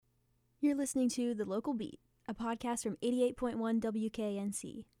You're listening to The Local Beat, a podcast from 88.1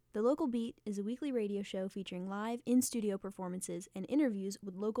 WKNC. The Local Beat is a weekly radio show featuring live, in-studio performances and interviews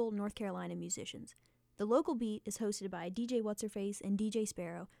with local North Carolina musicians. The Local Beat is hosted by DJ Whatsherface and DJ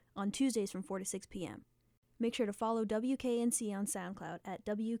Sparrow on Tuesdays from 4 to 6 p.m. Make sure to follow WKNC on SoundCloud at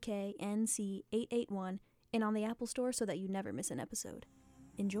WKNC881 and on the Apple Store so that you never miss an episode.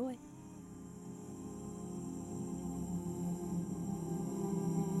 Enjoy!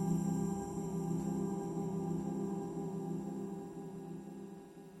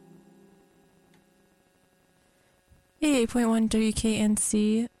 Hey, 8.1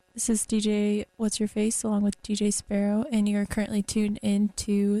 WKNC. This is DJ Whatsherface along with DJ Sparrow, and you are currently tuned in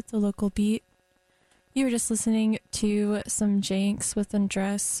to The Local Beat. You were just listening to some Janks with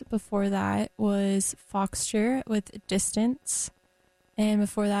Undress. Before that was Foxture with Distance. And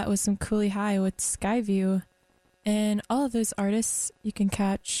before that was some Cooley High with Skyview. And all of those artists you can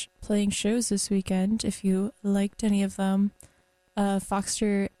catch playing shows this weekend if you liked any of them.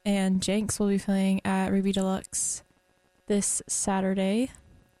 Foxture and Janks will be playing at Ruby Deluxe this Saturday.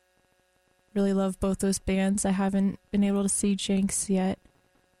 Really love both those bands. I haven't been able to see Janks yet,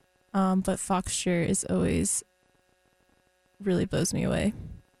 but Foxture is always really blows me away.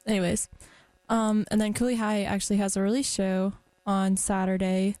 Anyways, and then Cooley High actually has a release show on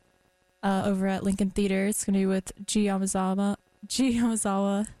Saturday over at Lincoln Theater. It's going to be with G Yamazawa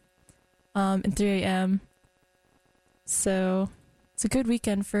and 3 a.m. So it's a good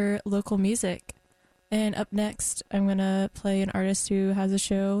weekend for local music. And up next, I'm going to play an artist who has a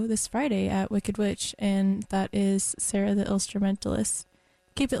show this Friday at Wicked Witch, and that is Sarah the Instrumentalist.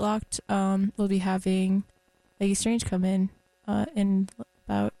 Keep it locked. We'll be having Eggy Strange come in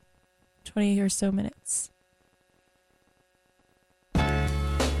about 20 or so minutes.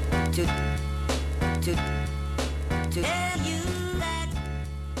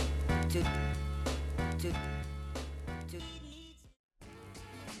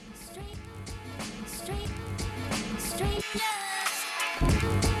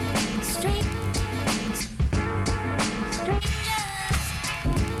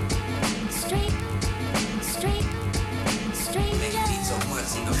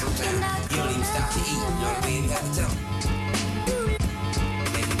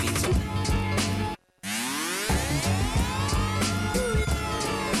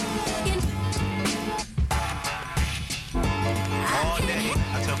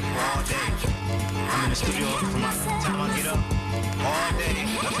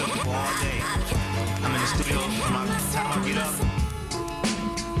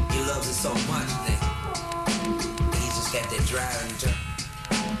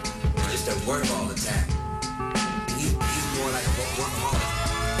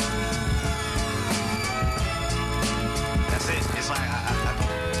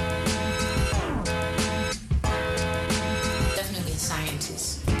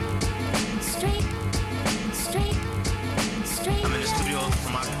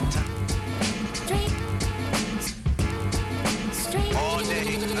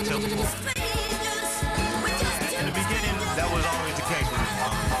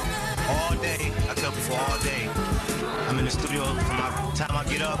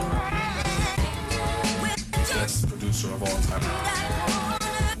 Best producer of all time.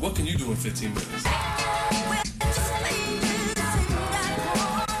 What can you do in 15 minutes?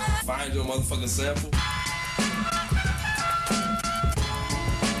 Find your motherfucking sample.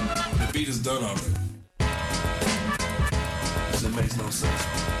 The beat is done already. It makes no sense.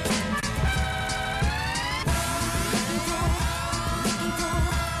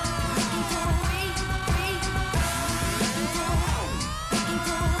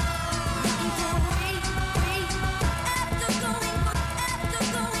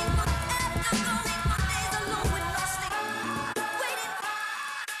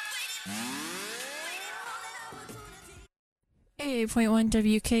 Hey, 8.1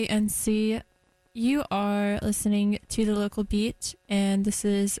 WKNC. You are listening to The Local Beat, and this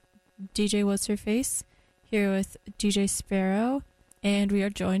is DJ Whatsherface here with DJ Sparrow, and we are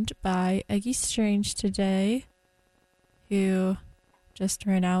joined by Eggy Strange today, who just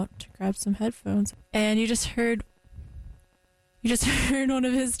ran out to grab some headphones. And you just heard one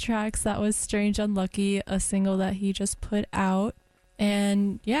of his tracks. That was Strange Unlucky, a single that he just put out.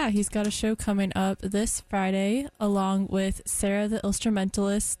 And yeah, he's got a show coming up this Friday along with Sarah the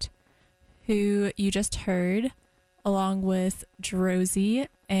Instrumentalist, who you just heard, along with Drosy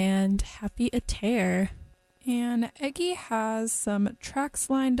and Happy Ater. And Eggy has some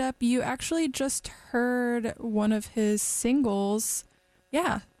tracks lined up. You actually just heard one of his singles.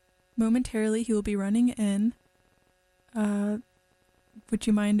 Yeah, momentarily he will be running in. would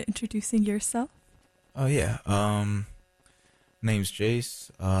you mind introducing yourself? Oh, yeah. Name's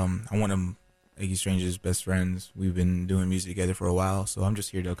Jace. I'm one of Eggy Strange's best friends. We've been doing music together for a while, so I'm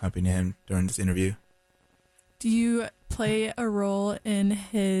just here to accompany him during this interview. Do you play a role in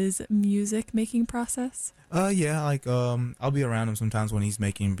his music making process? Yeah, like, I'll be around him sometimes when he's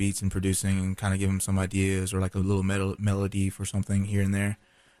making beats and producing and kind of give him some ideas or like a little melody for something here and there.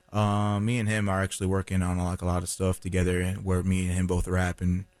 Me and him are actually working on like a lot of stuff together where me and him both rap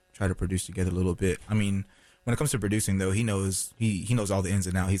and try to produce together a little bit. I mean, when it comes to producing though, he knows all the ins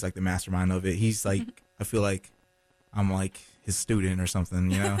and outs. He's like the mastermind of it. He's like, I feel like I'm like his student or something,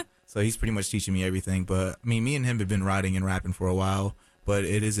 you know? So he's pretty much teaching me everything. But I mean, me and him have been writing and rapping for a while, but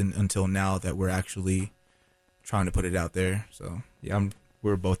it isn't until now that we're actually trying to put it out there. So yeah,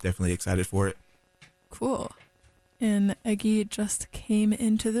 we're both definitely excited for it. Cool. And Eggy just came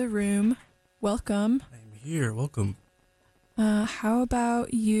into the room. Welcome. I'm here. Welcome. How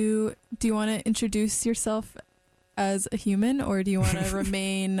about you? Do you want to introduce yourself as a human, or do you want to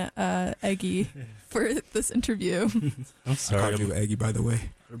remain Eggy for this interview? I'm sorry. I called you Eggy, by the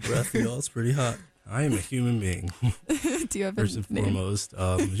way. Her breath, y'all, it's pretty hot. I am a human being. Do you have First a and name? foremost,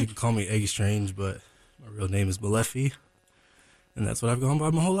 you can call me Eggy Strange, but my real name is Malefi, and that's what I've gone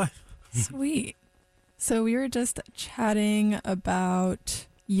by my whole life. Sweet. So we were just chatting about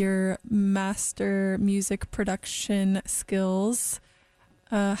your master music production skills.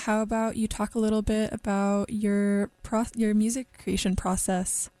 How about you talk a little bit about your music creation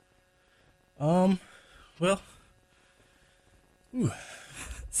process? Well,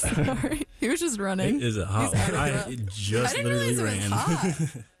 Sorry, he was just running. it is a hot He's one. out of I breath. just I didn't literally realize it was ran.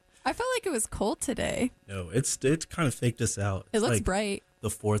 hot. I felt like it was cold today. No, it's kind of faked us out. It It's looks like bright. the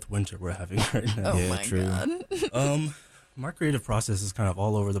fourth winter we're having right now. Oh Yeah, my true. god. My creative process is kind of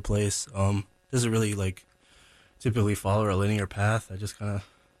all over the place. Doesn't really like typically follow a linear path. I just kind of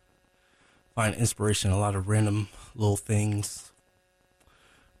find inspiration in a lot of random little things.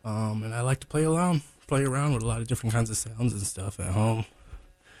 And I like to play around with a lot of different kinds of sounds and stuff at home.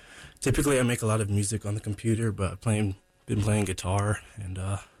 Typically, I make a lot of music on the computer, but I've been playing guitar and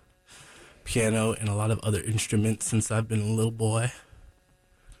piano and a lot of other instruments since I've been a little boy.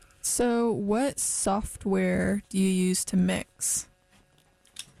 So, what software do you use to mix?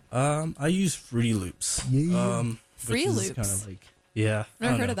 I use Fruity Loops. Yeah. Fruity which is Loops? kind of like, yeah. I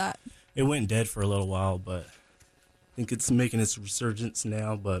Never don't heard know. of that. It went dead for a little while, but I think it's making its resurgence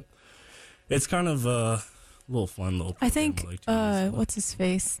now. But it's kind of a little fun little program I think, like to use. what's his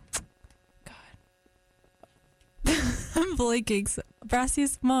face? God. I'm blanking.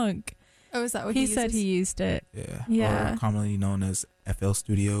 Brassiest Monk. Oh, is that what He he said he used it. Yeah. Yeah. Or commonly known as FL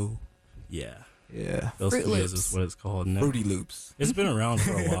Studio. Yeah. Yeah. Those Fruit Studios Loops. is what it's called now. Fruity Loops. It's been around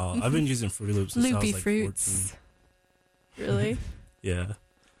for a while. I've been using Fruity Loops since I Loopy was like Fruits. 14. Really? Yeah.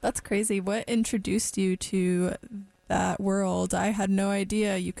 That's crazy. What introduced you to that world? I had no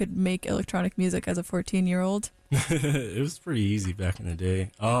idea you could make electronic music as a 14-year-old. It was pretty easy back in the day.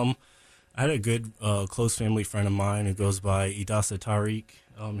 I had a good close family friend of mine who goes by Idasa Tariq.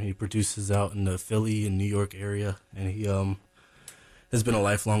 He produces out in the Philly and New York area, and he has been a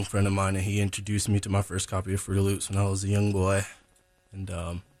lifelong friend of mine, and he introduced me to my first copy of Fruity Loops when I was a young boy. And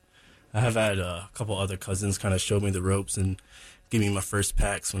I have had a couple other cousins kind of show me the ropes and give me my first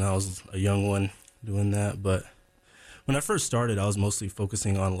packs when I was a young one doing that. But when I first started, I was mostly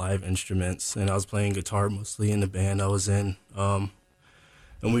focusing on live instruments, and I was playing guitar mostly in the band I was in.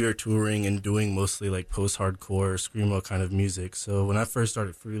 And we were touring and doing mostly like post-hardcore, screamo kind of music. So when I first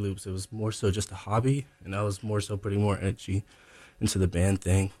started Fruity Loops, it was more so just a hobby, and I was more so putting more energy into the band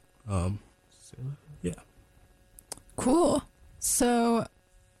thing. Yeah. Cool. So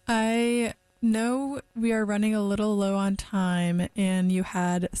I know we are running a little low on time, and you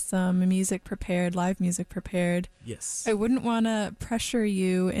had some music prepared, live music prepared. Yes. I wouldn't want to pressure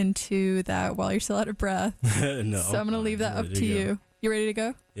you into that while you're still out of breath. No. So I'm going to leave that up to you. You ready to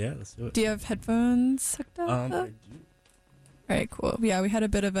go? Yeah, let's do it. Do you have headphones hooked up? I All do. right, cool. Yeah, we had a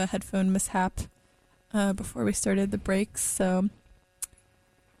bit of a headphone mishap before we started the breaks, so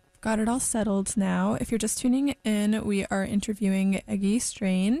got it all settled now. If you're just tuning in, we are interviewing Eggy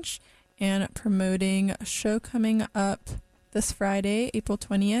Strange and promoting a show coming up this Friday, April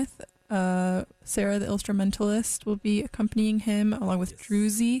 20th. Sarah, the instrumentalist, will be accompanying him along with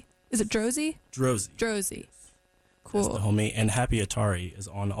Druzy. Is it Drozy? Drozy. Drozy. That's Cool. the homie. And Happy Atari is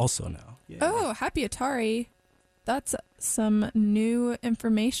on also now. Yeah. Oh, Happy Atari. That's some new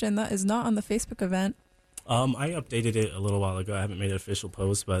information that is not on the Facebook event. I updated it a little while ago. I haven't made an official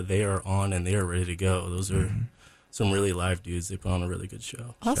post, but they are on and they are ready to go. Those are some really live dudes. They put on a really good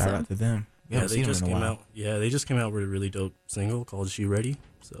show. Awesome. Shout out to them. We Yeah, haven't they seen them just in a came while. out. Yeah, they just came out with a really dope single called "She Ready."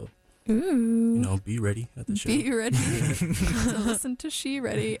 So Ooh. be ready at the show. Be ready to listen to She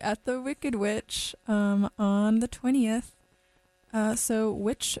Ready at the Wicked Witch on the 20th. So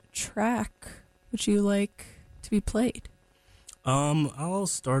which track would you like to be played? I'll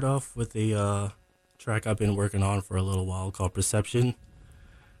start off with a track I've been working on for a little while called "Perception."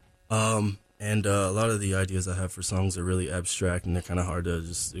 And a lot of the ideas I have for songs are really abstract and they're kind of hard to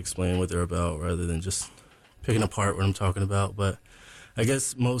just explain what they're about rather than just picking apart what I'm talking about. But I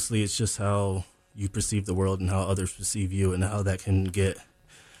guess mostly it's just how you perceive the world and how others perceive you and how that can get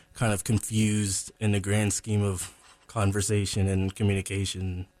kind of confused in the grand scheme of conversation and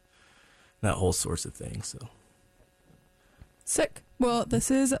communication, that whole sorts of thing. So Sick. Well, this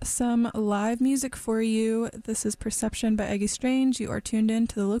is some live music for you. This is Perception by Eggy Strange. You are tuned in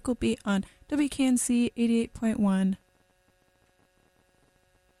to the local beat on WKNC 88.1.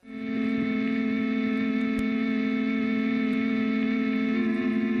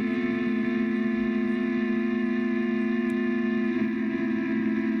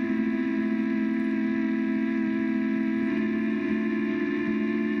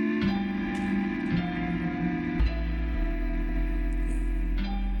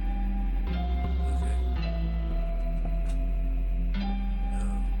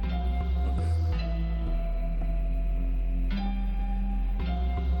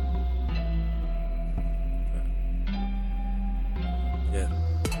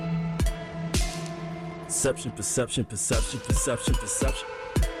 Perception, perception, perception, perception, perception.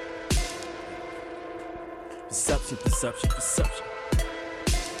 Perception, perception, perception.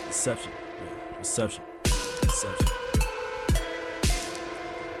 Perception, yeah, perception, perception.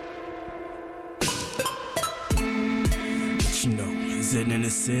 But you know, is it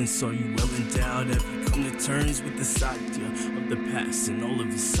innocence? Are you well endowed? Have you come to terms with this idea of the past and all of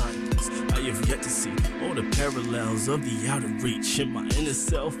its signs? I have yet to see all the parallels of the outer reach. In my inner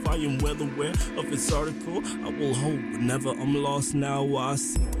self, I am well aware of its article. I will hold whenever I'm lost. Now I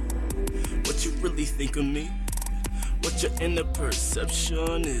see what you really think of me, what your inner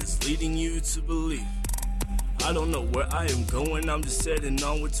perception is leading you to believe. I don't know where I am going, I'm just heading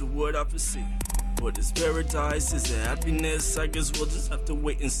onward to what I perceive. What is paradise? Is it happiness? I guess we'll just have to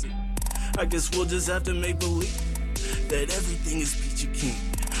wait and see. I guess we'll just have to make believe that everything is peachy keen.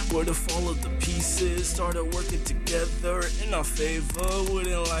 Where the fall of the pieces started working together in our favor.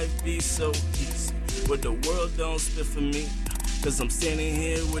 Wouldn't life be so easy? But the world don't spit for me, cause I'm standing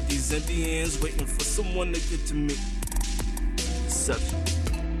here with these empty hands waiting for someone to get to me. Perception.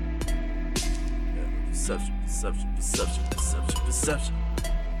 Yeah, perception, perception, perception, perception, perception.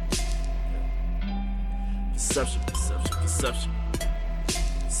 Perception, perception, perception.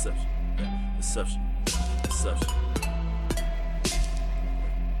 Perception, yeah, perception, perception.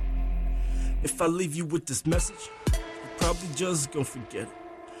 If I leave you with this message, you're probably just gonna forget it.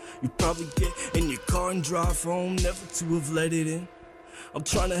 You probably get in your car and drive home, never to have let it in. I'm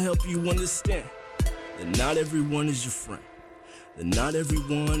trying to help you understand that not everyone is your friend. That not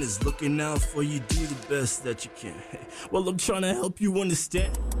everyone is looking out for you, do the best that you can. Well, I'm trying to help you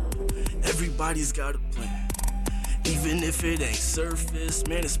understand. Everybody's got a plan. Even if it ain't surface,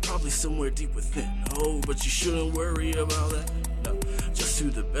 man, it's probably somewhere deep within. Oh, but you shouldn't worry about that. No, just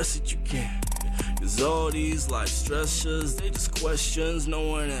do the best that you can. Cause all these life stressors, they just questions no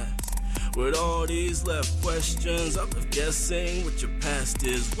one asks. With all these left questions, I'm left guessing what your past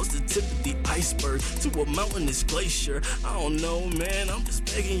is. What's the tip of the iceberg to a mountainous glacier? I don't know, man, I'm just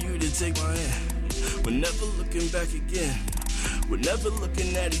begging you to take my hand. We're never looking back again. We're never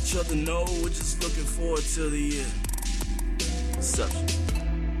looking at each other, no, we're just looking forward to the end. Perception.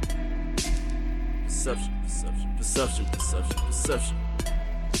 Perception, perception, perception, perception, perception.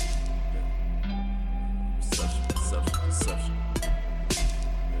 Perception, perception, perception.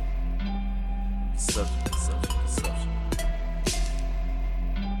 Perception, perception, perception.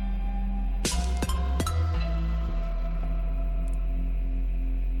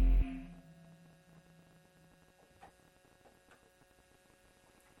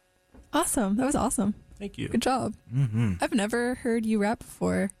 Awesome. That was awesome. Thank you. Good job. Mm-hmm. I've never heard you rap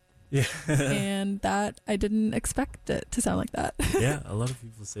before, Yeah. and that I didn't expect it to sound like that. Yeah, a lot of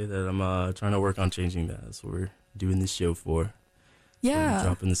people say that. I'm trying to work on changing that. That's what we're doing this show for. Yeah.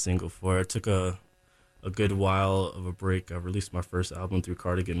 Dropping the single for. I took a good while of a break. I released my first album through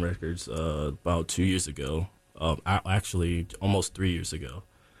Cardigan Records about 2 years ago. Actually, almost 3 years ago.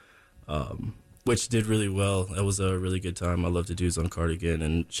 Which did really well. That was a really good time. I love the dudes on Cardigan,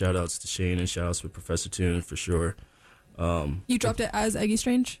 and shout outs to Shane and shout outs to Professor Tune for sure. You dropped it as Eggy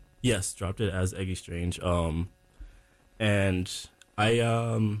Strange? Yes, dropped it as Eggy Strange. And I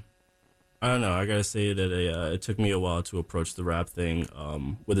don't know. I gotta say that it took me a while to approach the rap thing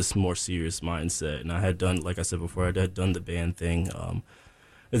with a more serious mindset. And I had done, like I said before, I had done the band thing.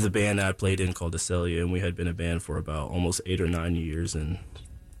 There's a band I played in called Acelia, and we had been a band for about almost 8 or 9 years. And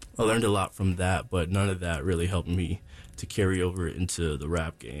I learned a lot from that, but none of that really helped me to carry over into the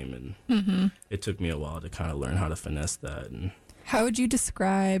rap game. And it took me a while to kind of learn how to finesse that. And How would you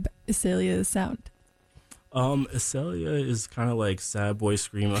describe Acelia's sound? Acelia is kind of like sad boy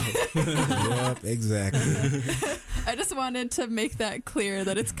screamo. Yep, exactly. I just wanted to make that clear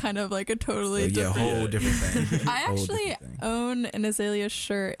that it's kind of like a totally Yeah, different. whole different thing. I Whole actually different thing. own an Azalea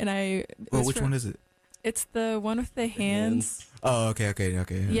shirt, and Well, which one is it? It's the one with the hands. Oh, okay.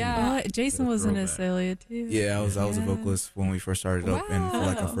 Yeah. Jason was in Throwback. Azalea too. Yeah, I was a Yeah. vocalist when we first started up, and for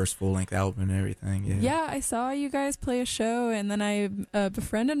like our Wow. first full length album and everything. Yeah. Yeah, I saw you guys play a show, and then I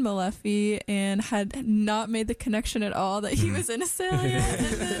befriended Malefi and had not made the connection at all that he was in Azalea.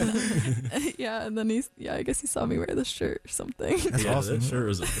 And then, and then I guess he saw me wear the shirt or something. That's awesome. That shirt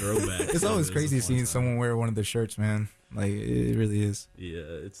was a throwback. It's always It was crazy a fun seeing time. someone wear one of the shirts, man. Like it really is. Yeah,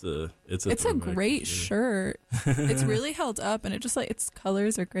 it's a It's a throwback, great yeah. shirt. It's really held up, and it just its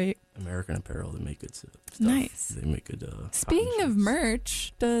colors are great. American Apparel, they make good stuff. Nice. They make good. Speaking of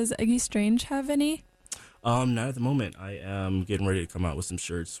merch, does Eggy Strange have any? Not at the moment. I am getting ready to come out with some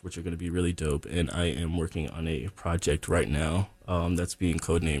shirts, which are going to be really dope, and I am working on a project right now. That's being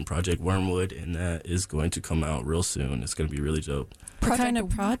codenamed Project Wormwood, and that is going to come out real soon. It's going to be really dope. What kind of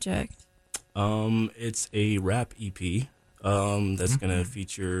project? It's a rap EP. That's gonna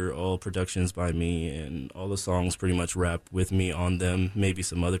feature all productions by me, and all the songs pretty much rap with me on them. Maybe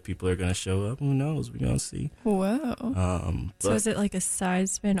some other people are gonna show up. Who knows? We're gonna see. Whoa. So But is it like a side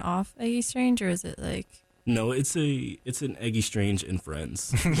spin off Eggy Strange, or is it like no, it's an Eggy Strange and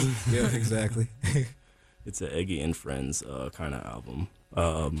Friends. Yeah, exactly. It's an Eggy and Friends kind of album.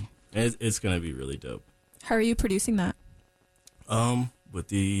 And it's gonna be really dope. How are you producing that? With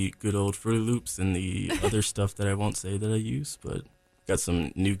the good old Fruity Loops and the other stuff that I won't say that I use, but got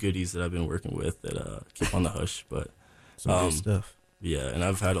some new goodies that I've been working with that keep on the hush. But Some good stuff. yeah, and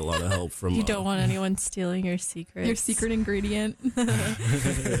I've had a lot of help from. you don't want anyone stealing your secrets? Your secret ingredient. No,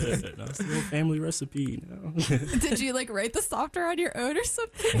 it's a little family recipe. No, Did you like write the software on your own or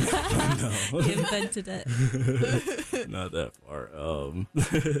something? He invented it. not that far.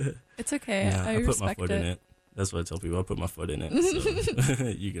 It's okay. Yeah, I I put my respect foot it. in it. That's what I tell people. I put my foot in it. So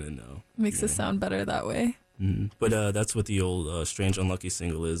you're gonna know. Makes us sound better that way. But that's what the old Strange Unlucky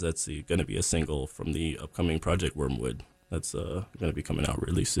single is. That's going to be a single from the upcoming Project Wormwood. That's going to be coming out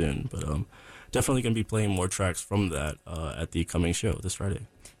really soon. But definitely going to be playing more tracks from that at the coming show this Friday.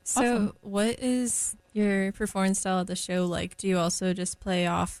 So, Awesome. what is your performance style at the show like? Do you also just play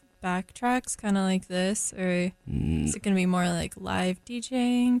off backtracks, kind of like this, or is it going to be more like live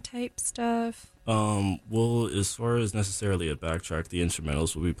DJing type stuff? Well, as far as necessarily a backtrack, the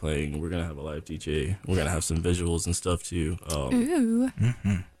instrumentals we'll be playing. We're going to have a live DJ. We're going to have some visuals and stuff too. Ooh.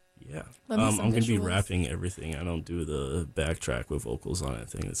 Yeah. Love me I'm some going to be visuals. rapping everything. I don't do the backtrack with vocals on it. I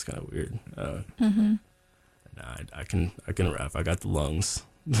think it's kind of weird. Nah, I can rap. I got the lungs.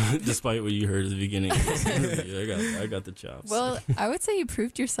 Despite what you heard at the beginning. Yeah, I got the chops. Well, I would say you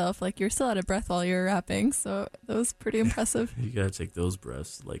proved yourself. Like, you're still out of breath while you were rapping, so that was pretty impressive. you got to take those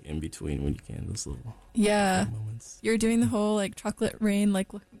breaths like in between when you can. Those little Yeah. moments. You're doing the whole, like, chocolate rain, like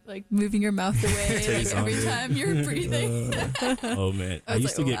moving your mouth away, like, Taste every on it. time you're breathing. Oh man, I was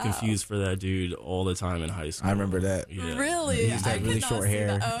used like, to get wow. confused for that dude all the time in high school. I remember that. Yeah. Really? He used to have I really could not short see hair.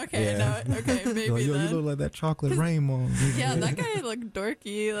 that. Oh, okay. Yeah. No, okay, maybe You're like, yo, then. you look like that chocolate rainbow. Yeah, that guy looked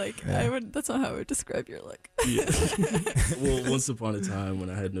dorky. Like, Yeah. that's not how I would describe your look. Yeah. Well, once upon a time when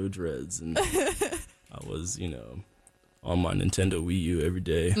I had no dreads and I was, on my Nintendo Wii U every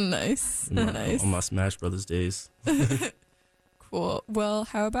day. Nice. Nice. On my Smash Brothers days. Cool. Well,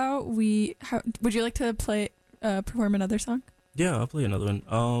 how about would you like to perform another song? Yeah, I'll play another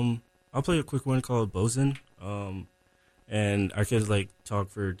one. I'll play a quick one called Bosun. And I could talk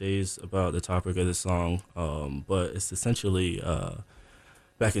for days about the topic of the song. But it's essentially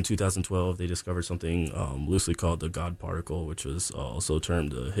back in 2012 they discovered something loosely called the God particle, which was also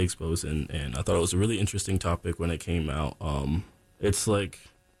termed the Higgs boson. And I thought it was a really interesting topic when it came out. It's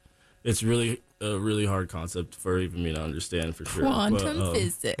really a really hard concept for even me to understand for sure. Quantum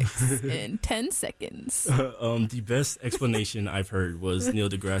physics in 10 seconds. The best explanation I've heard was Neil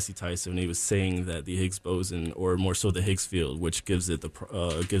deGrasse Tyson when he was saying that the Higgs boson, or more so the Higgs field, which gives it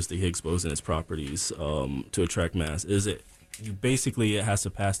gives the Higgs boson its properties to attract mass, basically it has to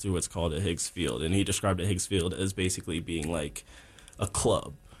pass through what's called a Higgs field, and he described a Higgs field as basically being like a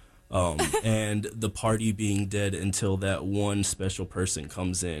club. And the party being dead until that one special person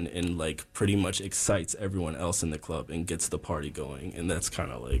comes in and like pretty much excites everyone else in the club and gets the party going. And that's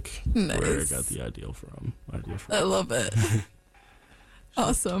kind of like where I got the idea from. I love it.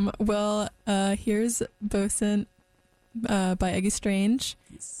 Awesome. Well, here's Bosun by Eggy Strange.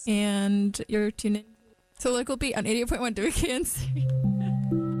 Yes. And you're tuning to Local Beat on 88.1 WKNC.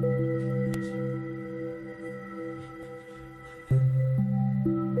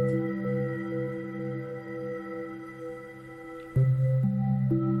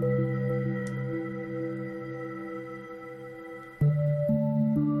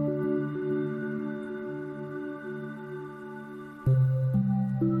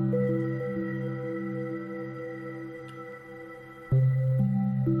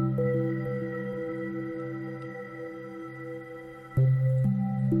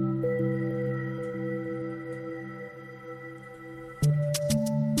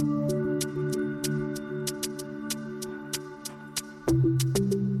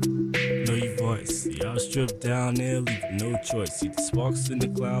 Stripped down there, leaving no choice. See the sparks in the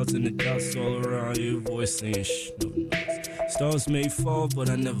clouds and the dots all around your voice saying shh, no noise. Stars may fall, but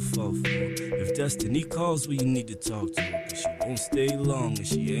I never fall for her. If destiny calls, well, you need to talk to her. Cause she won't stay long and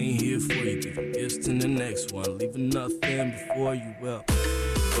she ain't here for you. Giving gifts to the next one, leaving nothing before you. Well,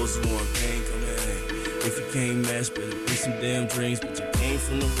 those who want pain, come in. If you can't match, better bring some damn drinks. But you came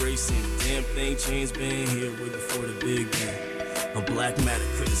from the race and the damn thing changed. Been here way before the big bang. A black matter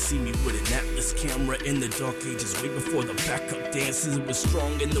couldn't see me with an Atlas camera in the dark ages. Way before the backup dancers was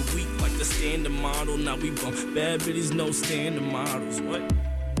strong and the weak like the standard model. Now we bump bad bitties, no standard models. What?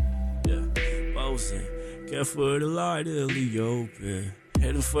 Yeah, Bosun. Careful of the light, it'll leave you open.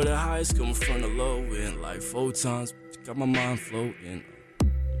 Heading for the highest, coming from the low end. Like photons, got my mind floating.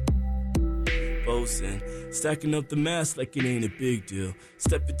 Bosun. Stacking up the mass like it ain't a big deal.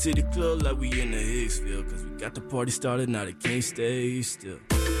 Step into the club like we in the Higgsville. Cause we got the party started, now they can't stay still.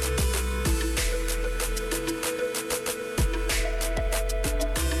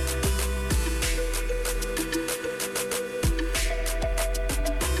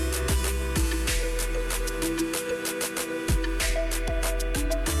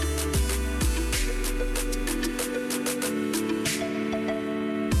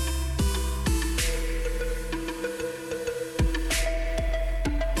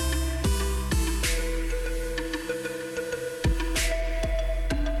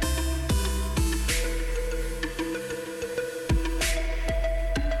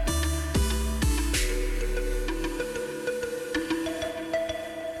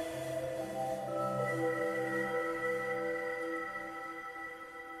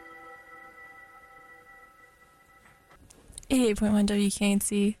 .1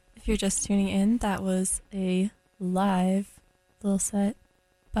 WKNC. If you're just tuning in, that was a live little set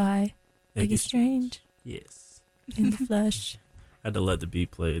by Eggy Strange. Yes. In the flesh. I had to let the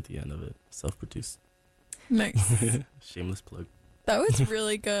beat play at the end of it. Self-produced. Nice. Shameless plug. That was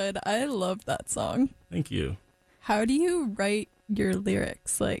really good. I love that song. Thank you. How do you write your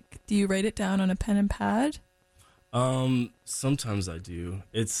lyrics? Like, do you write it down on a pen and pad? Sometimes I do.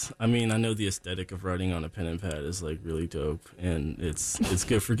 I know the aesthetic of writing on a pen and pad is like really dope and it's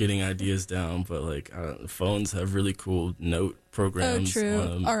good for getting ideas down, but like phones have really cool note programs. Oh, true. On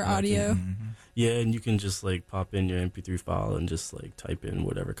them, Our audio. Yeah, and you can just like pop in your MP3 file and just like type in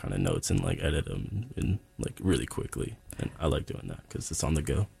whatever kind of notes and like edit them in like really quickly. And I like doing that because it's on the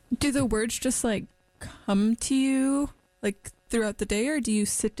go. Do the words just like come to you like throughout the day, or do you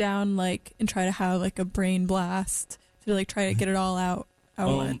sit down like and try to have like a brain blast to like try to get it all out at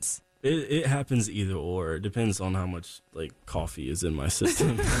once? It happens either or. It depends on how much like coffee is in my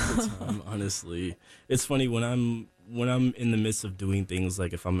system at the time. Honestly, it's funny when I'm in the midst of doing things,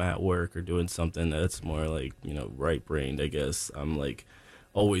 like if I'm at work or doing something that's more like, right brained, I guess I'm like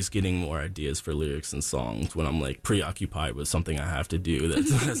always getting more ideas for lyrics and songs when I'm like preoccupied with something I have to do that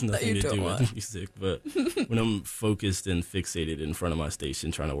has nothing to do with music. But when I'm focused and fixated in front of my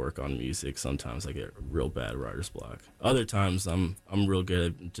station trying to work on music, sometimes I get a real bad writer's block. Other times I'm real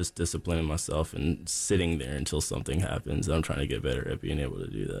good at just disciplining myself and sitting there until something happens. I'm trying to get better at being able to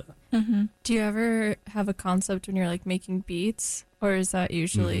do that. Mm-hmm. Do you ever have a concept when you're like making beats, or is that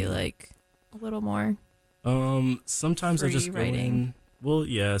usually like a little more sometimes I just writing? go in. Well,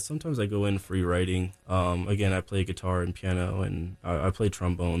 yeah, sometimes I go in free writing. Again, I play guitar and piano, and I play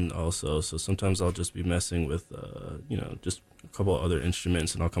trombone also. So sometimes I'll just be messing with, just a couple of other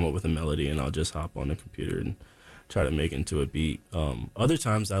instruments, and I'll come up with a melody, and I'll just hop on the computer and try to make into a beat. Other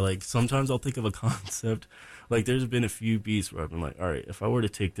times sometimes I'll think of a concept. Like there's been a few beats where I've been like, all right, if I were to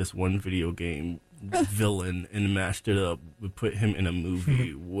take this one video game villain and mashed it up, would put him in a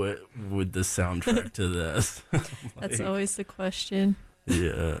movie, what would the soundtrack to this? That's always the question.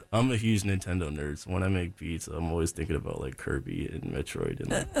 Yeah, I'm a huge Nintendo nerd, so when I make beats, I'm always thinking about like Kirby and Metroid and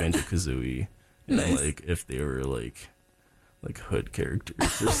like Banjo-Kazooie, and Nice. like if they were like hood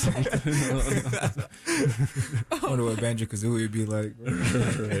characters or something. I wonder what Banjo-Kazooie would be like.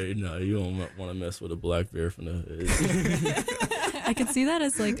 Right? No, you don't want to mess with a black bear from the hood. I could see that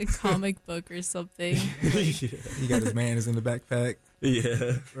as like a comic book or something. Yeah. He got his manners in the backpack,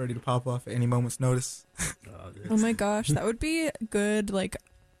 Yeah. ready to pop off at any moment's notice. Oh my gosh, that would be a good like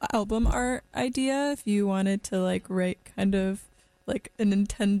album art idea if you wanted to like write kind of like a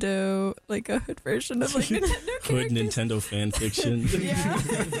Nintendo, like a hood version of like Nintendo Hood characters. Nintendo fan fiction.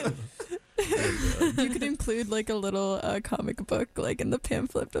 Yeah. You could include like a little comic book like in the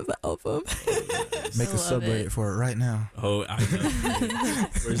pamphlet of the album. Make a love subreddit it. for it right now. Oh, I know.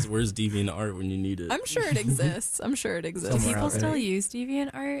 Where's DeviantArt when you need it? I'm sure it exists. I'm sure it Do exists. Somewhere people out there. still use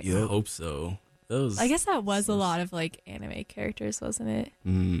DeviantArt? I Yep. hope so. I guess that was a lot of like anime characters, wasn't it?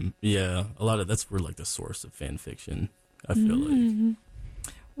 Yeah, a lot of that's where like the source of fan fiction. I feel like. Mhm.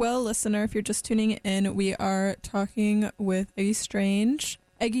 Well, listener, if you're just tuning in, we are talking with Eggy Strange.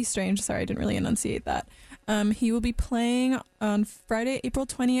 Eggy Strange, sorry, I didn't really enunciate that. He will be playing on Friday, April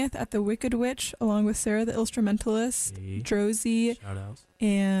 20th at the Wicked Witch, along with Sarah the Instrumentalist, Hey, Drowsy, shout outs.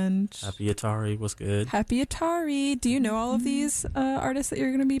 and Happy Atari, what's good? Happy Atari. Do you know all of these artists that you're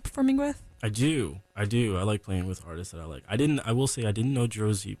going to be performing with? I do. I like playing with artists that I like. I will say I didn't know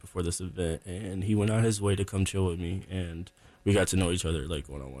Josie before this event, and he went out his way to come chill with me, and we got to know each other like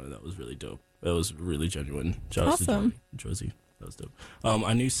one-on-one, and that was really dope. That was really genuine. Shout out Awesome. to Josie. That was dope.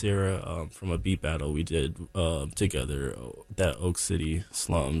 I knew Sarah from a beat battle we did together that Oak City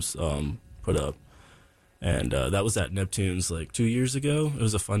Slums put up, and that was at Neptune's like 2 years ago. It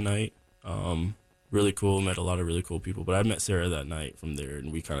was a fun night. Really cool. Met a lot of really cool people. But I met Sarah that night from there,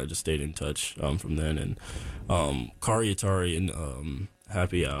 and we kind of just stayed in touch from then. And Kari Atari and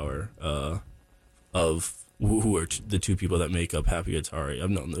Happy Hour of who are the two people that make up Happy Atari. I've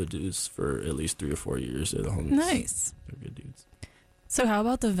known those dudes for at least 3 or 4 years. They're the homies. Nice. They're good dudes. So how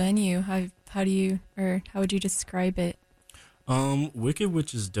about the venue? How would you describe it? Wicked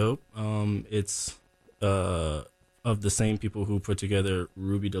Witch is dope. It's of the same people who put together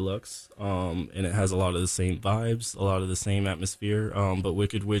Ruby Deluxe, and it has a lot of the same vibes, a lot of the same atmosphere. But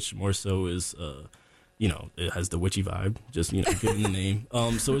Wicked Witch more so is, it has the witchy vibe, just given the name.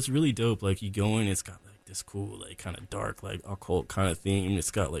 So it's really dope. Like you go in, it's got like this cool, like kind of dark, like occult kind of theme.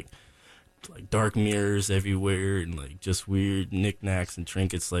 It's got like dark mirrors everywhere and like just weird knickknacks and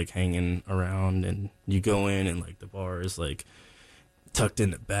trinkets like hanging around. And you go in and like the bar is like tucked in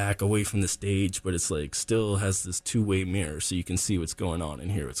the back away from the stage, but it's like still has this two-way mirror so you can see what's going on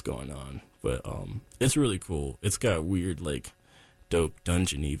and hear what's going on. But it's really cool. It's got weird like dope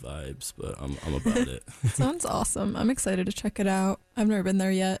dungeon-y vibes, but I'm about it. Sounds awesome. I'm excited to check it out. I've never been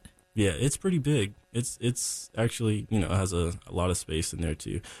there yet. Yeah, it's pretty big. It's actually, it has a lot of space in there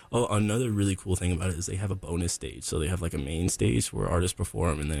too. Oh, another really cool thing about it is they have a bonus stage. So they have like a main stage where artists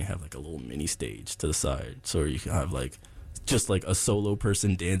perform, and then they have like a little mini stage to the side. So you can have like just like a solo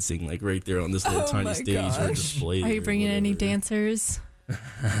person dancing like right there on this little tiny my stage or gosh. display. Are you or bringing any whatever. dancers?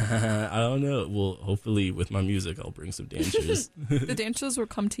 I don't know. Well, hopefully with my music, I'll bring some dancers. The dancers will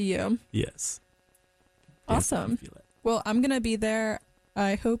come to you. Yes. Awesome. Well, I'm going to be there.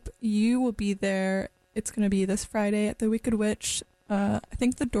 I hope you will be there. It's going to be this Friday at the Wicked Witch. I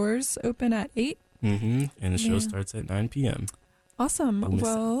think the doors open at 8. Mm-hmm. And the show Yeah. starts at 9 p.m. Awesome. Don't miss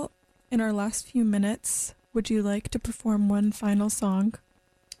Well, in our last few minutes, would you like to perform one final song?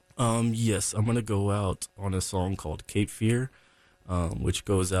 Yes, I'm gonna go out on a song called Cape Fear, which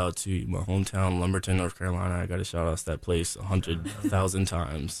goes out to my hometown, Lumberton, North Carolina. I gotta shout out that place 100,000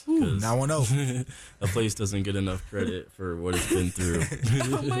 times. Now I know. A place doesn't get enough credit for what it's been through.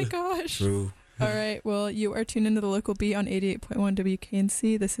 Oh my gosh. True. All right. Well, you are tuned into the local beat on 88.1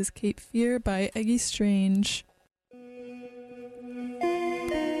 WKNC. This is Cape Fear by Eggy Strange.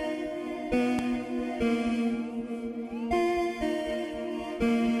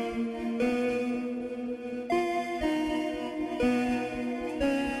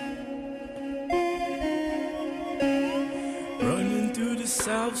 Running through the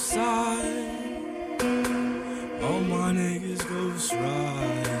south side, all my niggas ghost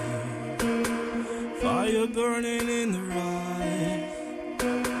ride. Fire burning in the ride.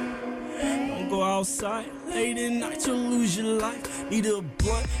 Don't go outside late at night, you'll lose your life. Need a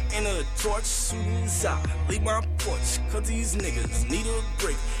blunt and a torch soon as I leave my porch, cause these niggas need a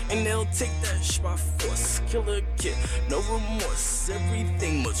break. And they'll take that shit by force. Killer kid, no remorse.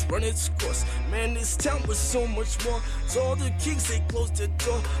 Everything must run its course. Man, this town was so much more. So all the kings, they closed the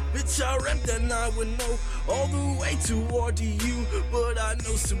door. Bitch, I rap that 910 all the way to RDU. But I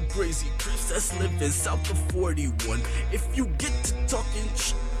know some crazy creeps that's living south of 41. If you get to talking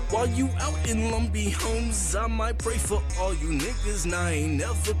shit while you out in lumpy homes, I might pray for all you niggas. Nah, I ain't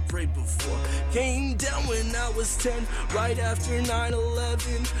never prayed before. Came down when I was 10, right after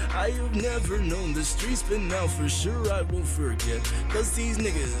 9/11. I have never known the streets, but now for sure I won't forget. Cause these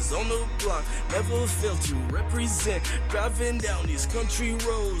niggas on the block never fail to represent. Driving down these country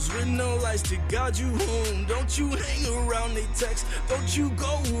roads with no lights to guide you home. Don't you hang around they text, don't you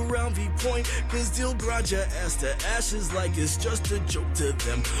go around V-Point, cause they'll grind your ass to ashes like it's just a joke to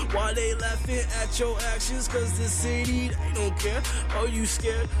them. Why they laughing at your actions? Cause the city, they don't care. Are you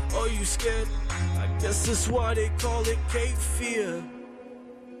scared? Are you scared? I guess that's why they call it Cape Fear.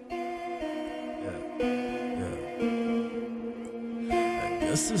 I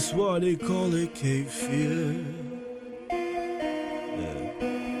guess that's why they call it Cape Fear.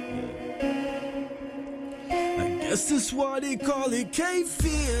 I guess that's why they call it Cape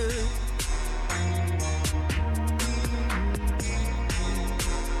Fear.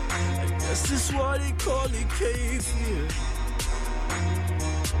 That's just why they call it Cape Fear.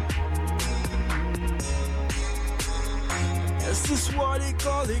 That's just why they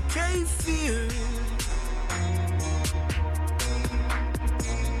call it Cape Fear.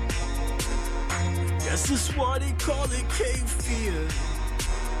 That's just why they call it Cape Fear.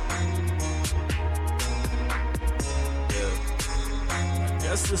 Yeah.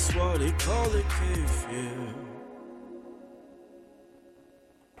 That's just why they call it Cape Fear.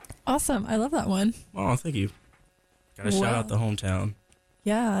 Awesome. I love that one. Oh, thank you. Gotta shout out the hometown.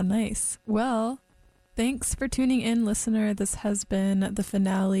 Yeah, nice. Well, thanks for tuning in, listener. This has been the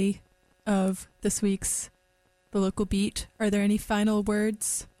finale of this week's The Local Beat. Are there any final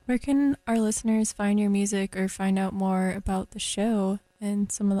words? Where can our listeners find your music or find out more about the show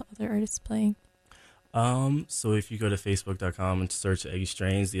and some of the other artists playing? So if you go to facebook.com and search Eggy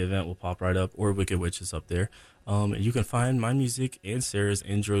Strange, the event will pop right up, or Wicked Witch is up there. And you can find my music and Sarah's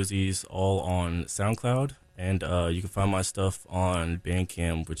and Drosie's all on SoundCloud. And you can find my stuff on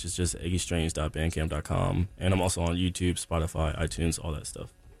Bandcamp, which is just eggystrange.bandcamp.com. And I'm also on YouTube, Spotify, iTunes, all that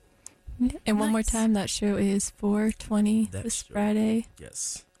stuff. And one more time, that show is 420 this Friday.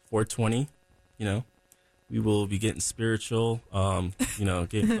 Yes, 420, you know. We will be getting spiritual,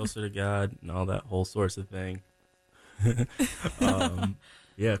 getting closer to God and all that whole sorts of thing.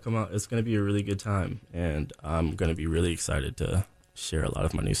 Yeah, come out. It's going to be a really good time. And I'm going to be really excited to share a lot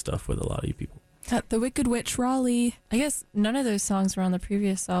of my new stuff with a lot of you people. At the Wicked Witch Raleigh. I guess none of those songs were on the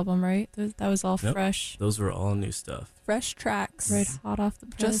previous album, right? That was all fresh. Those were all new stuff. Fresh tracks. Right, hot off the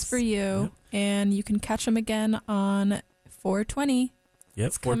press. Just for you. Yep. And you can catch them again on 420. Yep,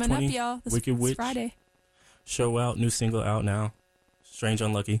 it's coming up, y'all. Wicked Witch. Friday. Show out, new single out now. Strange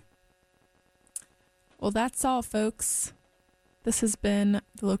Unlucky. Well, that's all, folks. This has been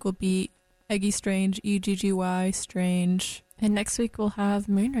The Local Beat. Eggy Strange, EGGY Strange. And next week we'll have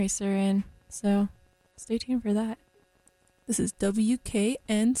Moonracer in, so stay tuned for that. This is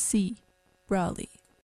WKNC Raleigh.